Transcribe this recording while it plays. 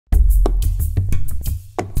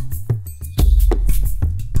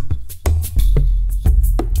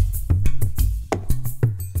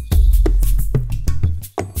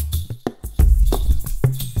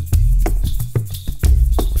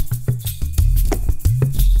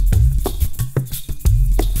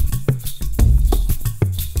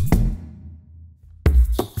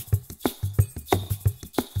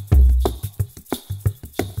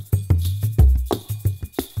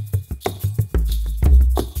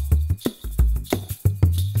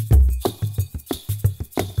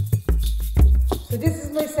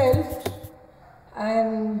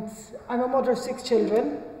mother of 6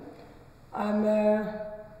 children. I'm a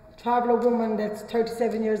traveller woman that's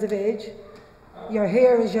 37 years of age. Your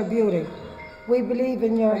hair is your beauty. We believe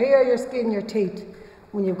in your hair, your skin, your teeth.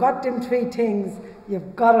 When you've got them 3 things,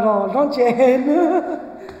 you've got it all, don't you?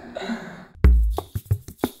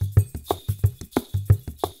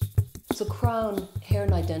 So Crown, Hair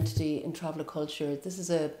and Identity in Traveller Culture. This is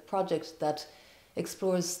a project that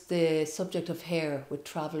explores the subject of hair with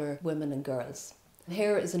traveller women and girls.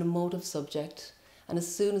 Hair is an emotive subject, and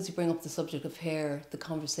as soon as you bring up the subject of hair, the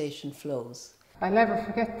conversation flows. I'll never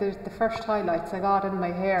forget the first highlights I got in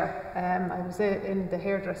my hair. I was in the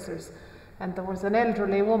hairdressers, and there was an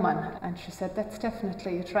elderly woman, and she said, that's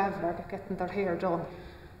definitely a traveller getting their hair done.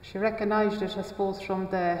 She recognised it, I suppose, from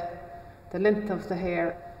the length of the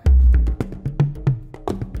hair.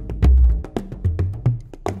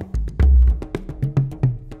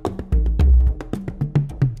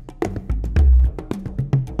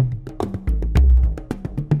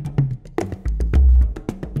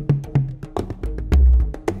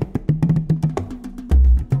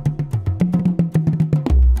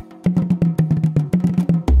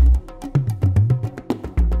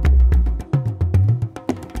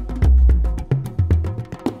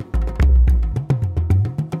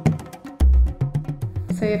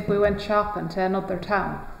 Say if we went shopping to another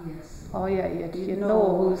town, yes. Oh yeah, you'd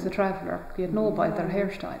know who's the traveller. You'd know by their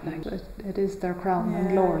hairstyle. Like it is their crown and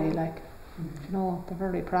glory. Like you know, they're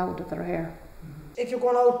very proud of their hair. If you're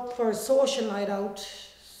going out for a social night out,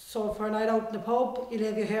 so for a night out in the pub, you'll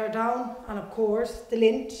have your hair down, and of course the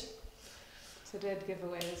lint. So they'd give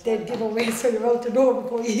away as well. They'd give away, so you're out the door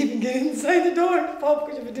before you even get inside the door in the pub,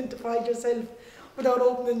 because you've identified yourself without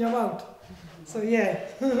opening your mouth. So yeah.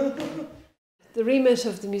 The remit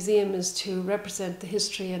of the museum is to represent the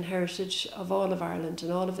history and heritage of all of Ireland and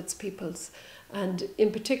all of its peoples, and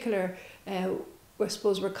in particular I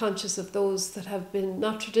suppose we're conscious of those that have been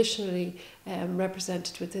not traditionally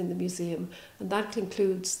represented within the museum, and that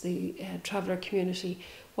includes the traveller community.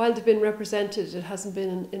 While they've been represented, it hasn't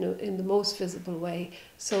been in the most visible way.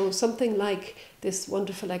 So something like this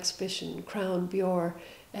wonderful exhibition, Crown, Beoir,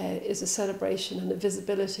 is a celebration and a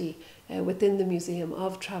visibility within the museum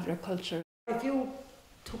of traveller culture. If you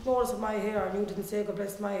took notice of my hair and you didn't say God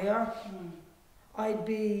bless my hair, I'd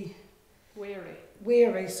be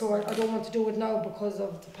weary. So I don't want to do it now because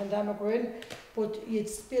of the pandemic we're in, but you'd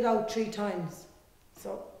spit out 3 times.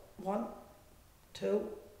 So 1, 2,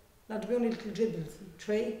 now there'd be only little dribbles,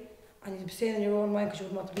 3, and you'd be saying in your own mind, because you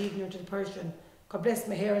wouldn't want to be ignorant to the person, God bless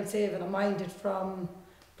my hair and save it, I mind it from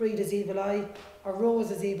Breida's evil eye, or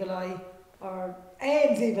Rose's evil eye, or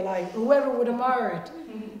Anne's evil eye, whoever would admire it.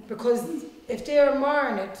 Because if they're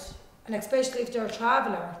admiring it, and especially if they're a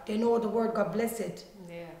traveller, they know the word God bless it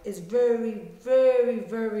is very, very,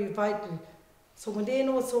 very vital. So when they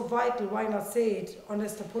know it's so vital, why not say it,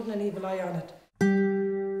 unless they're putting an evil eye on it.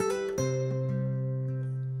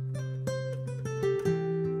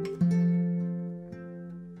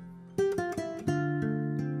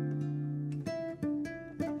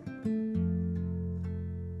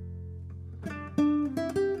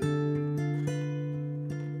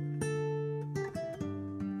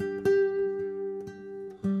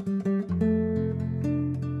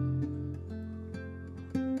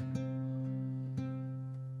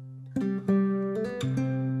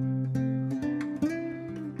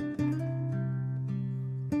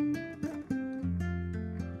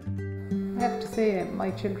 I have to say, my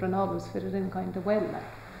children always fitted in kind of well,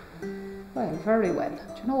 well, very well,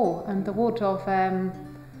 do you know, and they would have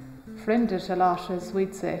friended a lot, as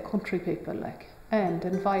we'd say, country people, like, and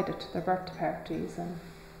invited to their birthday parties, and,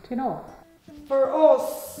 do you know. For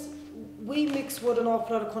us, we mix with an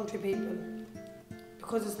awful lot of country people,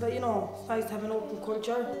 because it's like, you know, it's nice to have an open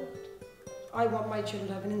culture. I want my children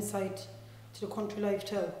to have an insight to the country life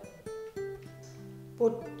too.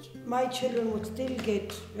 But my children would still get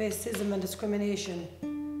racism and discrimination.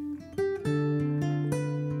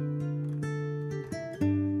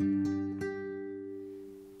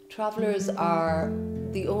 Travellers are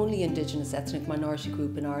the only indigenous ethnic minority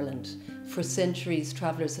group in Ireland. For centuries,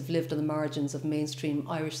 travellers have lived on the margins of mainstream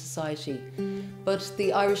Irish society. But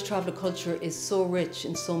the Irish traveller culture is so rich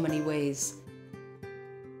in so many ways.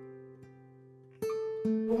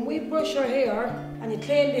 When we brush our hair, and you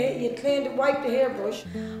wipe the hairbrush,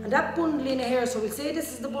 and that bundle in the hair, so we'll say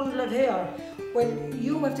this is the bundle of hair, well,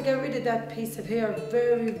 you have to get rid of that piece of hair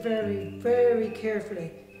very, very, very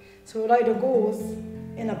carefully. So it either goes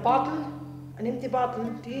in a bottle, an empty bottle,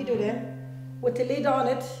 to either of them, with the lid on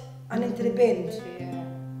it, and into the bin.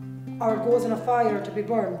 Or it goes in a fire to be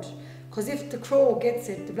burnt. Because if the crow gets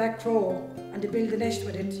it, the black crow, and they build a nest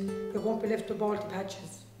with it, there won't be left with baldy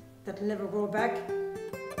patches. that'll never grow back.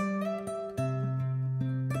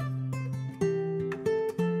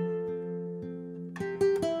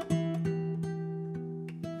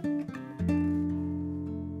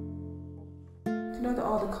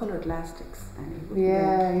 All the coloured elastics.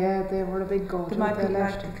 Yeah, they were a big go. There might be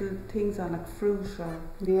like little things on like fruit or...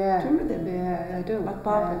 Yeah. Do you remember them? Yeah, I do. Like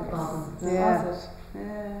bobbins. Yeah.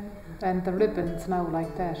 Yeah. And the ribbons now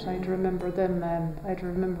like that, I'd remember them. I'd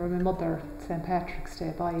remember my mother, St. Patrick's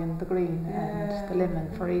Day, buying the green and the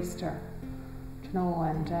lemon for Easter. You know,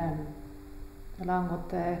 and along with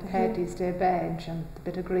the Paddy's Day badge and the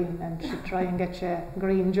bit of green, and she'd try and get you a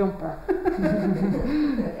green jumper.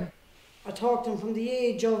 I taught them from the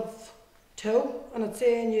age of 2, and I'd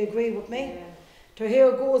say, and you agree with me, their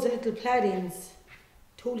hair goes in little plaidings,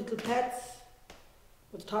 2 little plaits,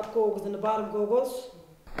 with the top goes and the bottom goes.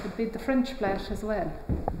 It'd be the French plait as well,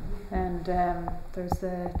 and there's do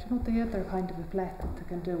you know the other kind of a plait that they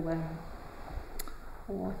can do?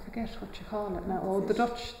 I forget what you call it now. Oh, the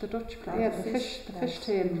Dutch plait. Yeah, the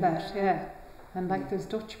fishtail plait. Yeah, and like there's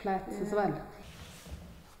Dutch plaits as well.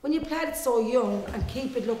 When you plait it so young and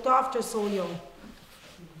keep it looked after so young,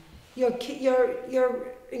 you're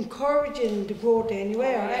encouraging the growth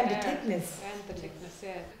anyway, and the thickness. And the thickness,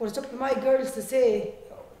 yeah. Well, it's up to my girls to say,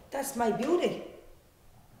 that's my beauty.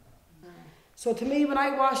 So to me, when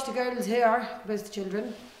I wash the girls' hair, bless the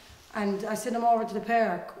children, and I send them over to the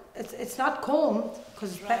park, it's not combed,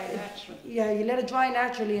 because you let it dry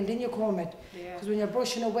naturally and then you comb it. Because when you're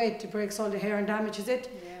brushing away, it breaks all the hair and damages it.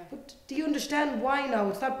 But do you understand why now?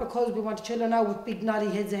 It's not because we want the children out with big knotty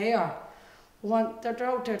heads of hair. They're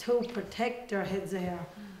out there to protect their heads of hair.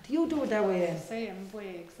 Do you do it that way? Same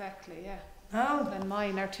way, exactly, yeah. Oh. And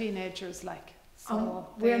mine are teenagers, like. So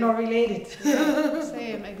we're not related.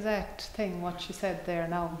 Same exact thing what she said there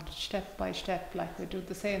now, step by step, like we do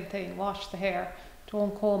the same thing, wash the hair,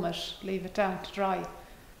 don't comb it, leave it down to dry.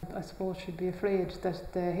 I suppose she'd be afraid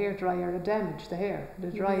that the hairdryer would damage the hair. They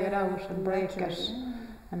dry it out and break it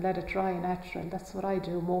and let it dry natural. That's what I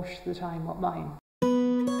do most of the time with mine.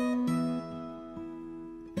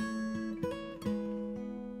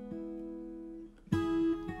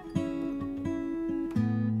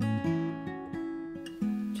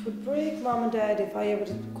 It would break Mum and Dad if I ever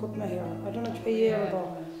cut my hair. I don't know, a year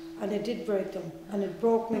ago, and it did break them. And it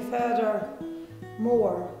broke my father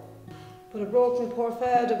more. But it broke my poor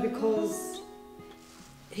father because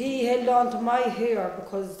he held on to my hair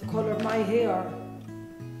because the colour of my hair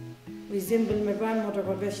resembled my grandmother,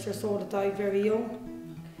 God rest her soul, that died very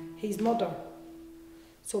young, his mother.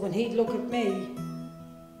 So when he'd look at me,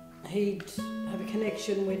 he'd have a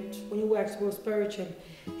connection with, when you ask about spiritual,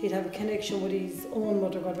 he'd have a connection with his own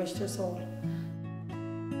mother, God rest her soul.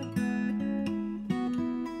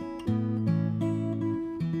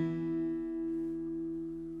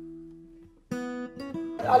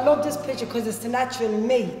 I love this picture because it's the natural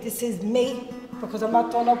me. This is me, because I'm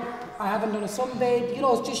not done up, I haven't done a sunbathe, you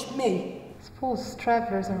know, it's just me. I suppose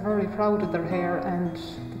travellers are very proud of their hair and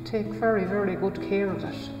they take very, very good care of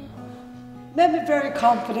it. Made me very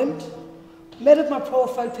confident. Made up my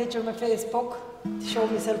profile picture on my Facebook to show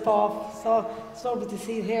myself off. So it's lovely to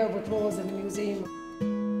see it here with Rose in the museum.